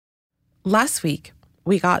Last week,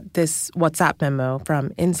 we got this WhatsApp memo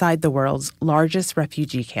from inside the world's largest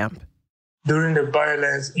refugee camp. During the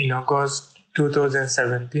violence in August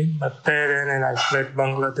 2017, my parents and I fled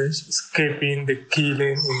Bangladesh, escaping the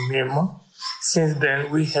killing in Myanmar. Since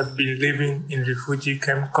then, we have been living in refugee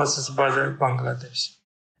camp Cox's Bazar, Bangladesh.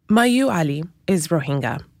 Mayu Ali is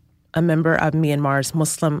Rohingya, a member of Myanmar's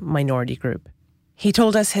Muslim minority group. He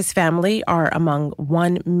told us his family are among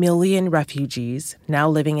 1 million refugees now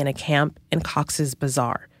living in a camp in Cox's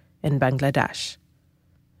Bazar in Bangladesh.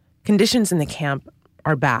 Conditions in the camp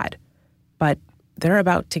are bad, but they're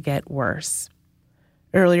about to get worse.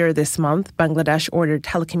 Earlier this month, Bangladesh ordered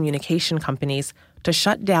telecommunication companies to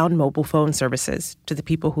shut down mobile phone services to the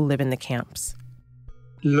people who live in the camps.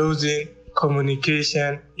 Losing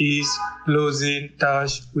communication is losing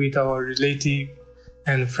touch with our relative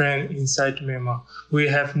and friend inside Myanmar. We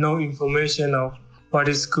have no information of what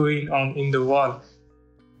is going on in the world.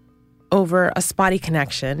 Over a spotty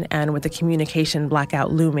connection and with the communication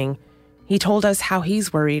blackout looming, he told us how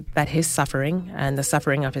he's worried that his suffering and the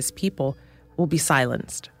suffering of his people will be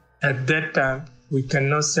silenced. At that time, we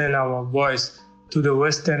cannot send our voice to the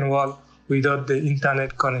Western world without the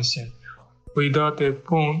internet connection. Without a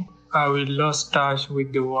phone, I will lose touch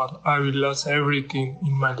with the world. I will lose everything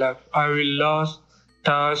in my life. I will lose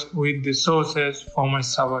touch with the sources for my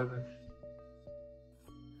survival.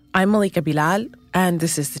 I'm Malika Bilal, and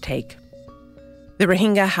this is The Take. The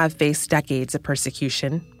Rohingya have faced decades of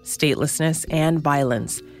persecution, statelessness, and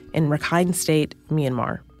violence in Rakhine State,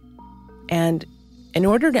 Myanmar. And in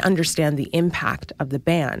order to understand the impact of the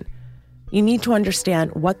ban, you need to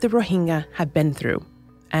understand what the Rohingya have been through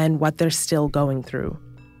and what they're still going through.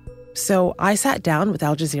 So I sat down with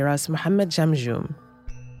Al Jazeera's Mohammed Jamjoom.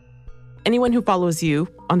 Anyone who follows you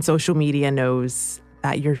on social media knows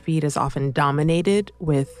that your feed is often dominated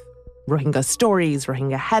with Rohingya stories,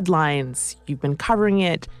 Rohingya headlines. You've been covering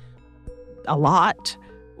it a lot.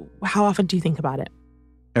 How often do you think about it?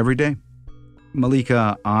 Every day.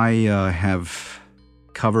 Malika, I have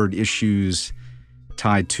covered issues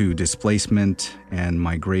tied to displacement and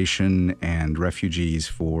migration and refugees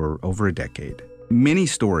for over a decade. Many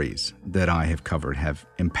stories that I have covered have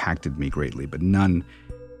impacted me greatly, but none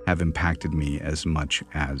have impacted me as much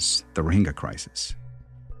as the Rohingya crisis.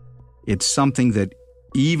 It's something that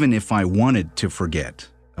even if I wanted to forget,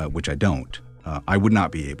 which I don't, I would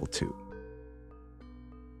not be able to.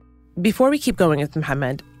 Before we keep going with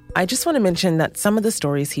Mohammed, I just want to mention that some of the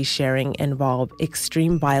stories he's sharing involve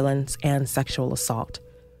extreme violence and sexual assault.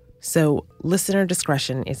 So listener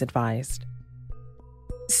discretion is advised.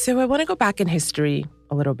 So I want to go back in history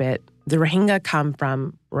a little bit. The Rohingya come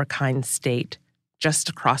from Rakhine State, just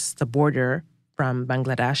across the border from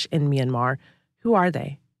Bangladesh in Myanmar. Who are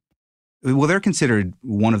they? Well, they're considered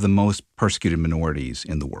one of the most persecuted minorities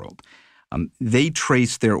in the world. They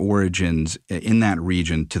trace their origins in that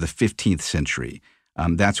region to the 15th century.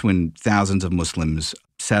 That's when thousands of Muslims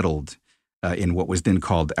settled in what was then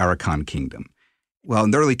called Arakan Kingdom. Well,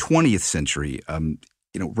 in the early 20th century,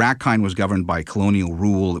 Rakhine was governed by colonial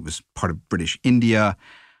rule. It was part of British India.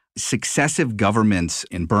 Successive governments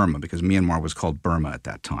in Burma, because Myanmar was called Burma at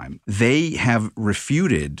that time, they have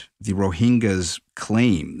refuted the Rohingyas'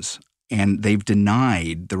 claims, and they've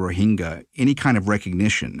denied the Rohingya any kind of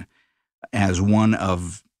recognition as one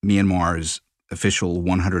of Myanmar's official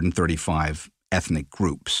 135 ethnic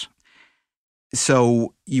groups.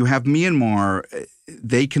 So you have Myanmar,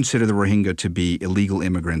 they consider the Rohingya to be illegal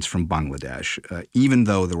immigrants from Bangladesh, even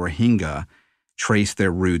though the Rohingya trace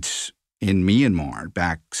their roots in Myanmar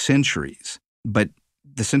back centuries. But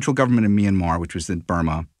the central government in Myanmar, which was in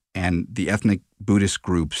Burma, and the ethnic Buddhist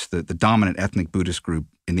groups, the dominant ethnic Buddhist group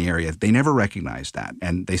in the area, they never recognized that,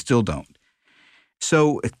 and they still don't.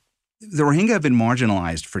 So the Rohingya have been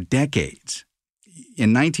marginalized for decades.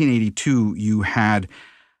 In 1982, you had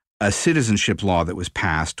a citizenship law that was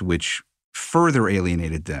passed which further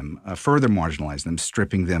alienated them, further marginalized them,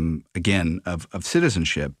 stripping them, again, of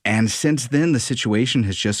citizenship. And since then, the situation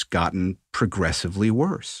has just gotten progressively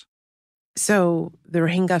worse. So the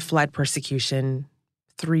Rohingya fled persecution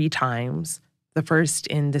 3 times, the first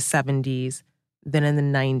in the 70s, then in the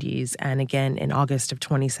 90s, and again in August of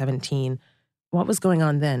 2017. What was going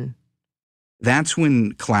on then? That's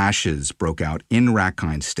when clashes broke out in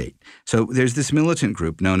Rakhine State. So there's this militant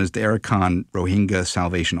group known as the Arakan Rohingya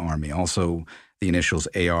Salvation Army, also the initials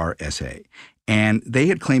ARSA. And they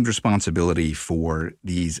had claimed responsibility for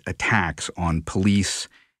these attacks on police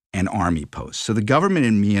and army posts. So the government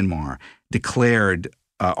in Myanmar declared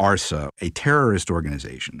ARSA, a terrorist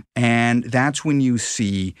organization. And that's when you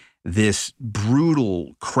see this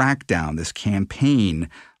brutal crackdown, this campaign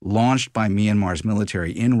launched by Myanmar's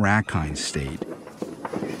military in Rakhine State.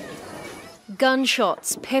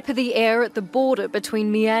 Gunshots pepper the air at the border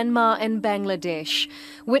between Myanmar and Bangladesh.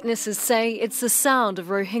 Witnesses say it's the sound of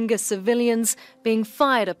Rohingya civilians being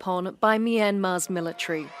fired upon by Myanmar's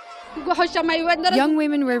military. Young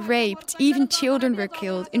women were raped, even children were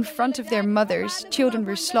killed in front of their mothers. Children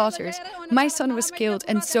were slaughtered. My son was killed,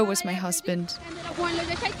 and so was my husband.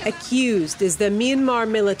 Accused is the Myanmar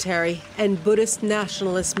military and Buddhist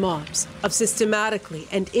nationalist mobs of systematically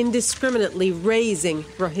and indiscriminately razing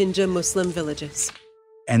Rohingya Muslim villages.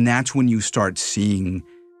 And that's when you start seeing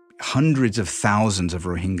hundreds of thousands of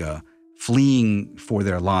Rohingya fleeing for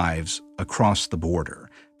their lives across the border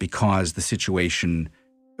because the situation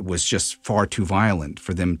was just far too violent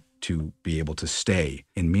for them to be able to stay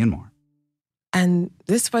in Myanmar. And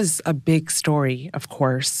this was a big story, of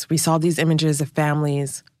course. We saw these images of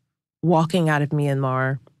families walking out of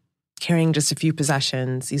Myanmar, carrying just a few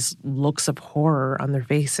possessions, these looks of horror on their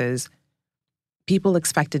faces. People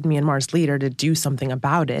expected Myanmar's leader to do something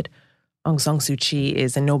about it. Aung San Suu Kyi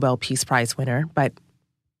is a Nobel Peace Prize winner, but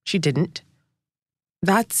she didn't.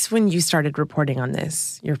 That's when you started reporting on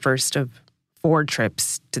this, your first of 4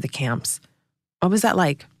 trips to the camps. What was that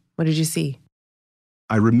like? What did you see?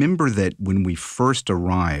 I remember that when we first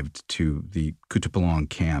arrived to the Kutupalong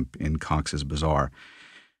camp in Cox's Bazar,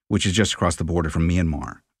 which is just across the border from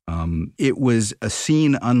Myanmar, it was a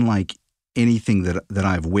scene unlike anything that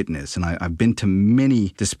I've witnessed. And I've been to many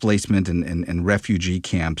displacement and refugee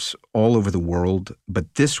camps all over the world,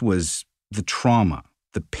 but this was the trauma,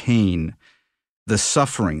 the pain, the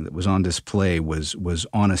suffering that was on display was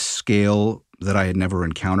on a scale that I had never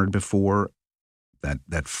encountered before.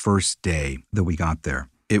 That first day that we got there,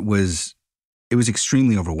 it was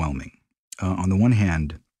extremely overwhelming. On the one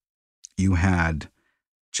hand, you had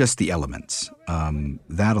just the elements.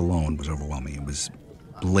 That alone was overwhelming. It was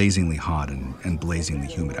blazingly hot and blazingly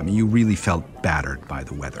humid. I mean, you really felt battered by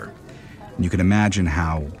the weather. And you can imagine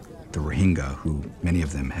how the Rohingya, who many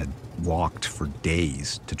of them had walked for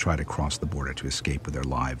days to try to cross the border to escape with their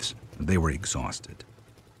lives, they were exhausted.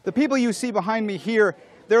 The people you see behind me here,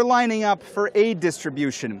 they're lining up for aid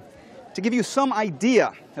distribution. To give you some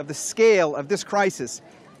idea of the scale of this crisis,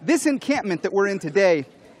 this encampment that we're in today,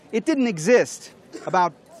 it didn't exist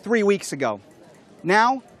about 3 weeks ago.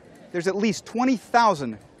 Now, there's at least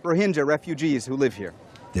 20,000 Rohingya refugees who live here.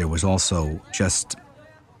 There was also just,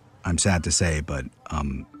 I'm sad to say, but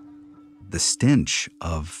the stench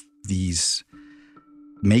of these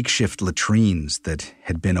makeshift latrines that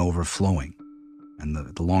had been overflowing. And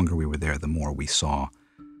the longer we were there, the more we saw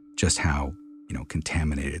just how,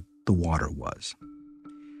 contaminated the water was.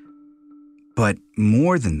 But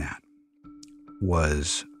more than that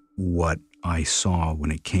was what I saw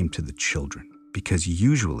when it came to the children. Because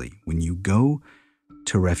usually when you go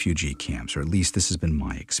to refugee camps, or at least this has been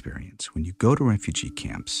my experience, when you go to refugee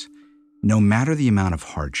camps, no matter the amount of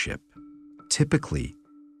hardship, typically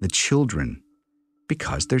the children,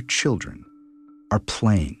 because they're children, are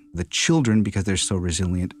playing. The children, because they're so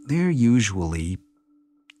resilient, they're usually,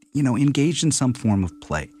 engaged in some form of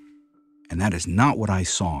play. And that is not what I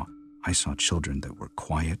saw. I saw children that were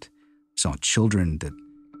quiet. I saw children that...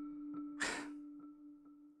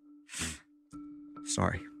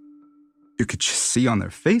 Sorry. You could just see on their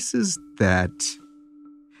faces that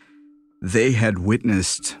they had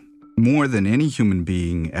witnessed more than any human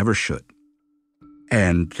being ever should.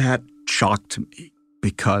 And that shocked me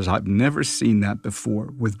because I've never seen that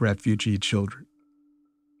before with refugee children.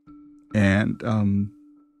 And,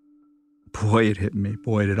 boy, it hit me.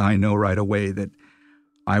 Boy, did I know right away that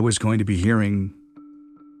I was going to be hearing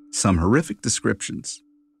some horrific descriptions.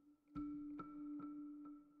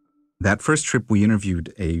 That first trip, we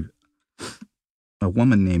interviewed a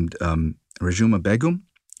woman named Rajuma Begum,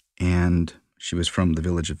 and she was from the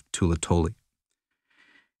village of Tulatoli.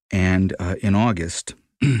 And in August,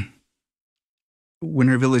 when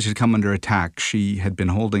her village had come under attack, she had been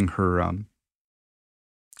holding her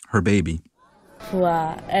baby.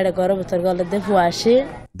 The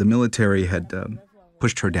military had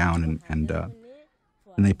pushed her down, and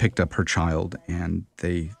they picked up her child, and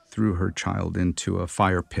they threw her child into a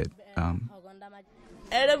fire pit.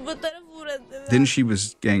 Then she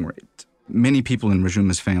was gang raped. Many people in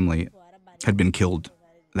Rajuma's family had been killed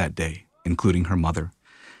that day, including her mother.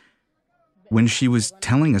 When she was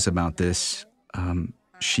telling us about this,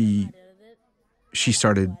 she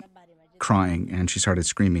started crying and she started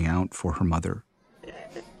screaming out for her mother.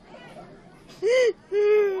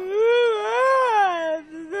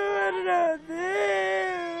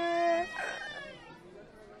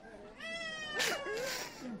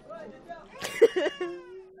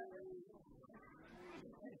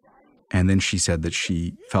 then she said that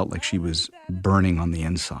she felt like she was burning on the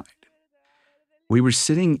inside. We were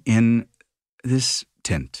sitting in this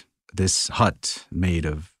tent, this hut made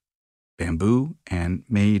of bamboo and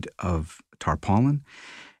made of tarpaulin.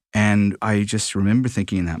 And I just remember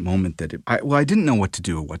thinking in that moment that I didn't know what to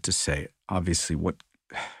do or what to say. Obviously, what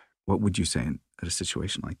would you say at a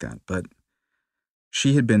situation like that? But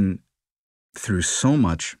she had been through so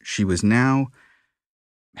much. She was now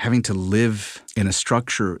having to live in a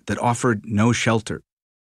structure that offered no shelter.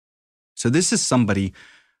 So this is somebody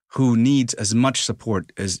who needs as much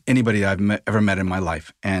support as anybody I've ever met in my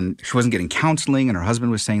life. And she wasn't getting counseling, and her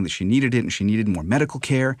husband was saying that she needed it and she needed more medical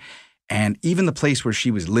care. And even the place where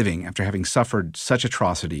she was living after having suffered such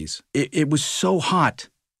atrocities, it was so hot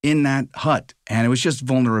in that hut. And it was just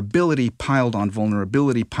vulnerability piled on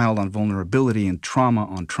vulnerability, piled on vulnerability, and trauma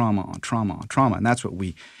on trauma on trauma on trauma. And that's what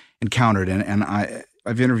we encountered. And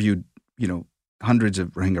I've interviewed, hundreds of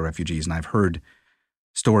Rohingya refugees, and I've heard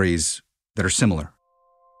stories that are similar.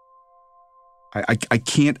 I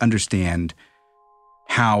can't understand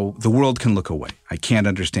how the world can look away. I can't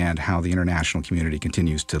understand how the international community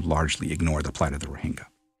continues to largely ignore the plight of the Rohingya.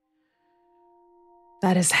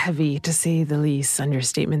 That is heavy, to say the least.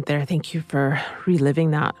 Understatement there. Thank you for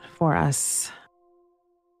reliving that for us.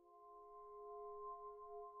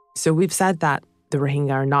 So we've said that the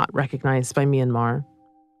Rohingya are not recognized by Myanmar,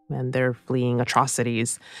 and they're fleeing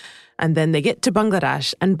atrocities. And then they get to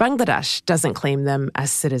Bangladesh, and Bangladesh doesn't claim them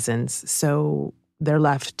as citizens. So they're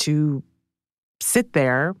left to sit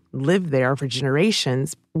there, live there for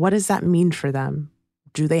generations. What does that mean for them?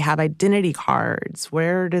 Do they have identity cards?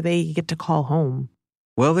 Where do they get to call home?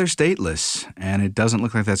 Well, they're stateless, and it doesn't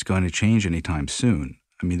look like that's going to change anytime soon.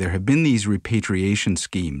 I mean, there have been these repatriation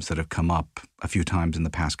schemes that have come up a few times in the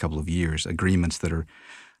past couple of years, agreements that are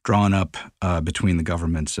drawn up between the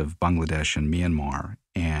governments of Bangladesh and Myanmar.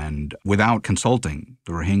 And without consulting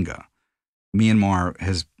the Rohingya, Myanmar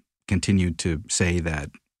has continued to say that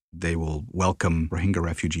they will welcome Rohingya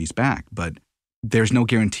refugees back. But there's no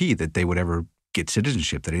guarantee that they would ever get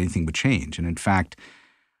citizenship, that anything would change. And in fact,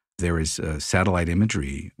 there is satellite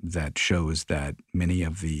imagery that shows that many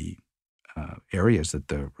of the areas that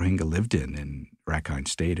the Rohingya lived in Rakhine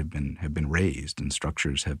State have been razed, and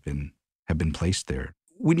structures have been placed there.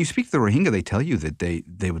 When you speak to the Rohingya, they tell you that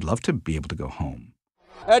they would love to be able to go home.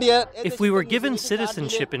 If we were given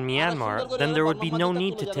citizenship in Myanmar, then there would be no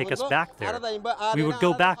need to take us back there. We would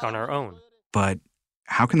go back on our own. But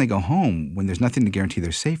how can they go home when there's nothing to guarantee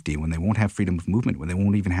their safety, when they won't have freedom of movement, when they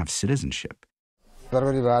won't even have citizenship? They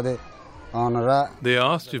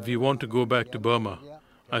asked if we want to go back to Burma.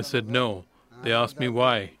 I said no. They asked me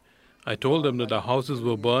why. I told them that our houses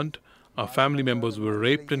were burnt, our family members were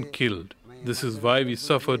raped and killed. This is why we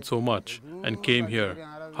suffered so much and came here.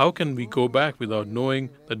 How can we go back without knowing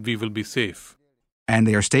that we will be safe? And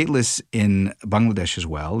they are stateless in Bangladesh as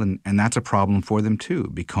well, and that's a problem for them too,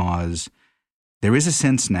 because there is a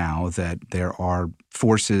sense now that there are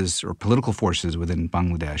forces or political forces within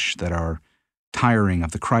Bangladesh that are tiring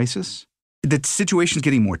of the crisis. The situation is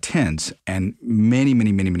getting more tense, and many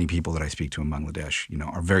people that I speak to in Bangladesh,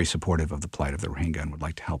 are very supportive of the plight of the Rohingya and would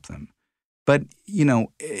like to help them. But,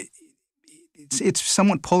 it's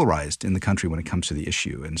somewhat polarized in the country when it comes to the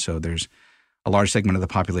issue. And so there's a large segment of the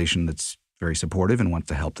population that's very supportive and wants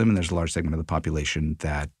to help them, and there's a large segment of the population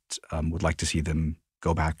that would like to see them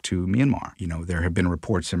go back to Myanmar. There have been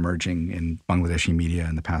reports emerging in Bangladeshi media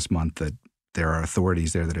in the past month that there are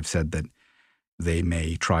authorities there that have said that they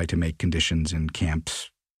may try to make conditions in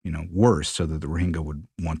camps, worse so that the Rohingya would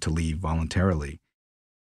want to leave voluntarily.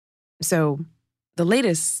 So the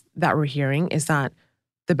latest that we're hearing is that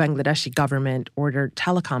the Bangladeshi government ordered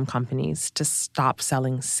telecom companies to stop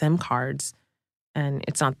selling SIM cards. And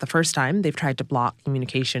it's not the first time they've tried to block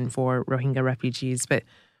communication for Rohingya refugees. But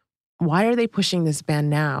why are they pushing this ban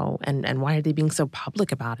now? And why are they being so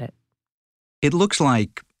public about it? It looks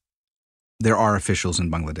like there are officials in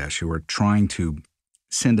Bangladesh who are trying to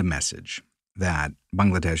send a message that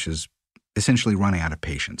Bangladesh is essentially running out of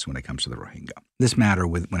patience when it comes to the Rohingya. This matter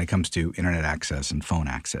when it comes to internet access and phone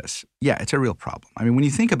access, yeah, it's a real problem. I mean, when you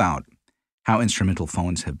think about how instrumental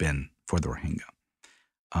phones have been for the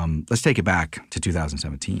Rohingya, let's take it back to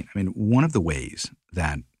 2017. I mean, one of the ways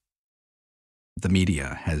that the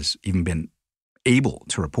media has even been able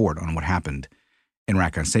to report on what happened in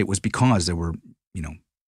Rakhine State was because there were,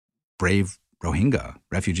 brave Rohingya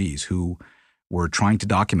refugees who were trying to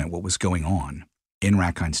document what was going on in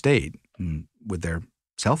Rakhine State with their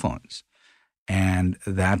cell phones. And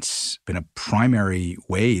that's been a primary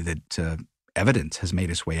way that evidence has made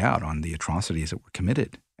its way out on the atrocities that were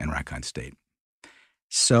committed in Rakhine State.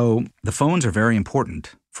 So the phones are very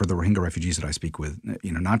important for the Rohingya refugees that I speak with,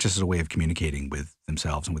 not just as a way of communicating with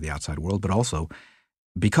themselves and with the outside world, but also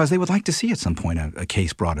because they would like to see at some point a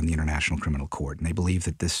case brought in the International Criminal Court. And they believe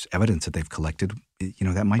that this evidence that they've collected,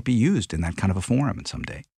 that might be used in that kind of a forum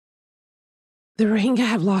someday. The Rohingya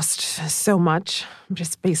have lost so much,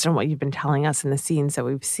 just based on what you've been telling us in the scenes that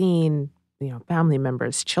we've seen, family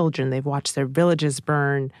members, children, they've watched their villages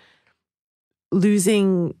burn.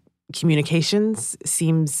 Losing communications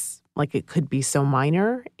seems like it could be so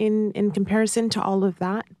minor in comparison to all of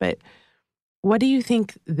that. But what do you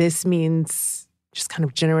think this means, just kind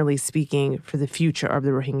of generally speaking, for the future of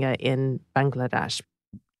the Rohingya in Bangladesh?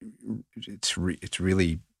 It's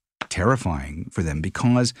really terrifying for them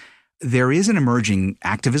because there is an emerging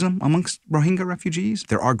activism amongst Rohingya refugees.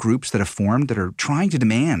 There are groups that have formed that are trying to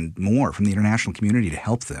demand more from the international community to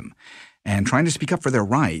help them and trying to speak up for their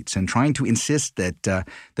rights and trying to insist that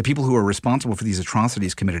the people who are responsible for these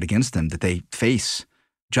atrocities committed against them, that they face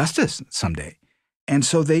justice someday. And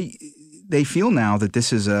so they feel now that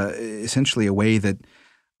this is essentially a way that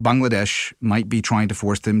Bangladesh might be trying to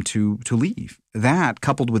force them to leave. That,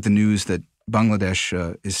 coupled with the news that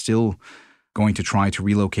Bangladesh is still going to try to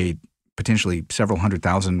relocate potentially several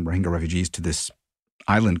 100,000 Rohingya refugees to this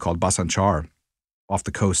island called Bhasan Char off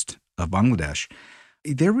the coast of Bangladesh,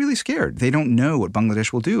 they're really scared. They don't know what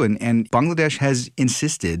Bangladesh will do. And Bangladesh has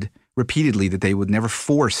insisted repeatedly that they would never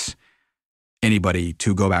force anybody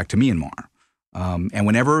to go back to Myanmar. And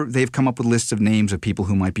whenever they've come up with lists of names of people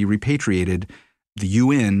who might be repatriated, the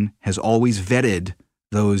UN has always vetted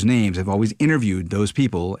those names, have always interviewed those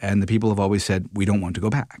people, and the people have always said, we don't want to go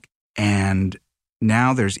back. And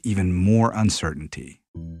now there's even more uncertainty.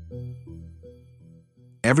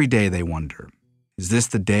 Every day they wonder, is this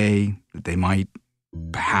the day that they might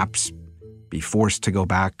perhaps be forced to go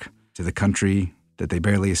back to the country that they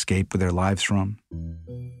barely escaped with their lives from?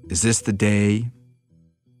 Is this the day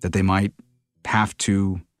that they might have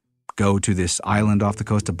to go to this island off the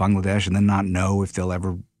coast of Bangladesh and then not know if they'll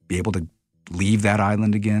ever be able to leave that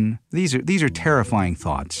island again? These are terrifying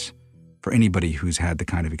thoughts for anybody who's had the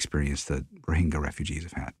kind of experience that Rohingya refugees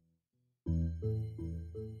have had.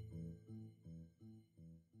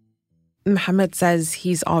 Mohammed says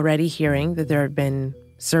he's already hearing that there have been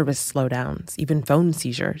service slowdowns, even phone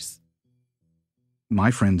seizures.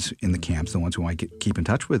 My friends in the camps, the ones who I keep in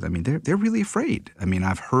touch with, they're really afraid.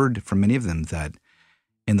 I've heard from many of them that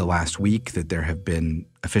in the last week that there have been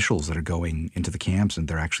officials that are going into the camps and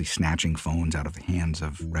they're actually snatching phones out of the hands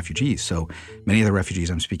of refugees. So many of the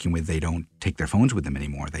refugees I'm speaking with, they don't take their phones with them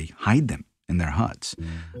anymore. They hide them in their huts.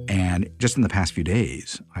 And just in the past few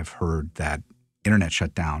days, I've heard that internet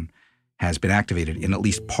shutdown has been activated in at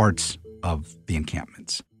least parts of the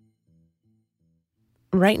encampments.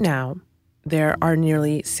 Right now, there are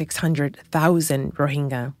nearly 600,000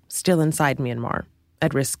 Rohingya still inside Myanmar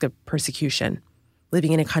at risk of persecution,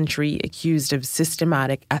 living in a country accused of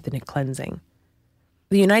systematic ethnic cleansing.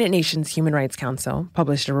 The United Nations Human Rights Council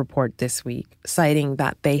published a report this week citing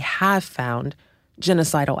that they have found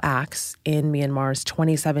genocidal acts in Myanmar's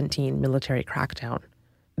 2017 military crackdown.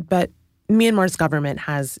 But Myanmar's government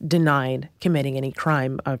has denied committing any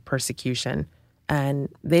crime of persecution, and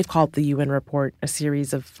they've called the UN report a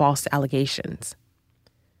series of false allegations.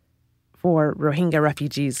 For Rohingya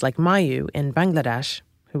refugees like Mayu in Bangladesh,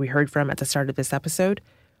 who we heard from at the start of this episode,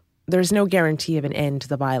 there's no guarantee of an end to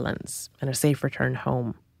the violence and a safe return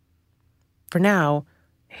home. For now,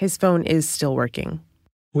 his phone is still working.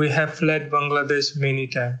 We have fled Bangladesh many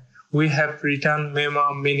times. We have returned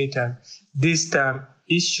Myanmar many times. This time,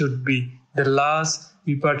 it should be the last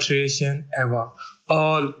repatriation ever.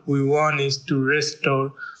 All we want is to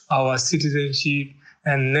restore our citizenship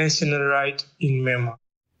and national rights in Myanmar.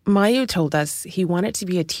 Mayu told us he wanted to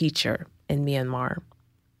be a teacher in Myanmar.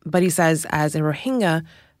 But he says as a Rohingya,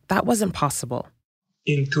 that wasn't possible.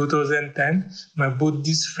 In 2010, my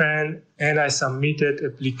Buddhist friend and I submitted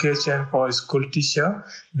application for a school teacher.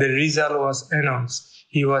 The result was announced.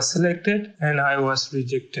 He was selected and I was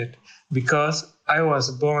rejected because I was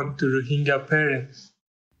born to Rohingya parents.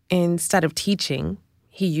 Instead of teaching,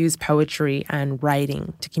 he used poetry and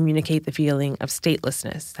writing to communicate the feeling of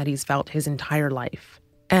statelessness that he's felt his entire life.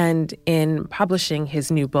 And in publishing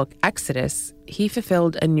his new book, Exodus, he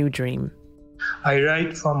fulfilled a new dream. I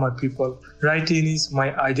write for my people. Writing is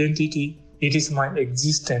my identity. It is my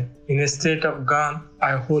existence. In a state of gun,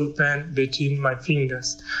 I hold pen between my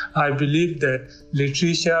fingers. I believe that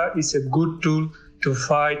literature is a good tool to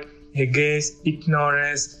fight against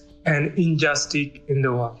ignorance and injustice in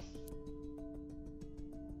the world.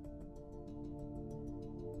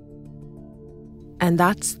 And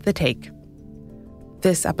that's The Take.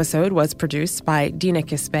 This episode was produced by Dina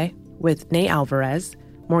Kispe with Ney Alvarez,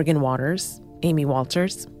 Morgan Waters, Amy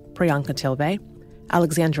Walters, Priyanka Tilve,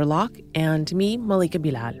 Alexandra Locke, and me, Malika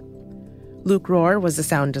Bilal. Luke Rohr was the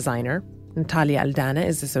sound designer. Natalia Aldana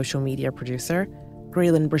is the social media producer.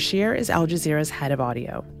 Graylin Brashear is Al Jazeera's head of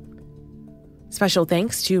audio. Special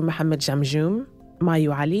thanks to Mohammed Jamjoom,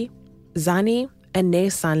 Mayu Ali, Zani, and Ney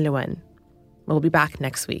San Luen. We'll be back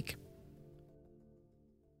next week.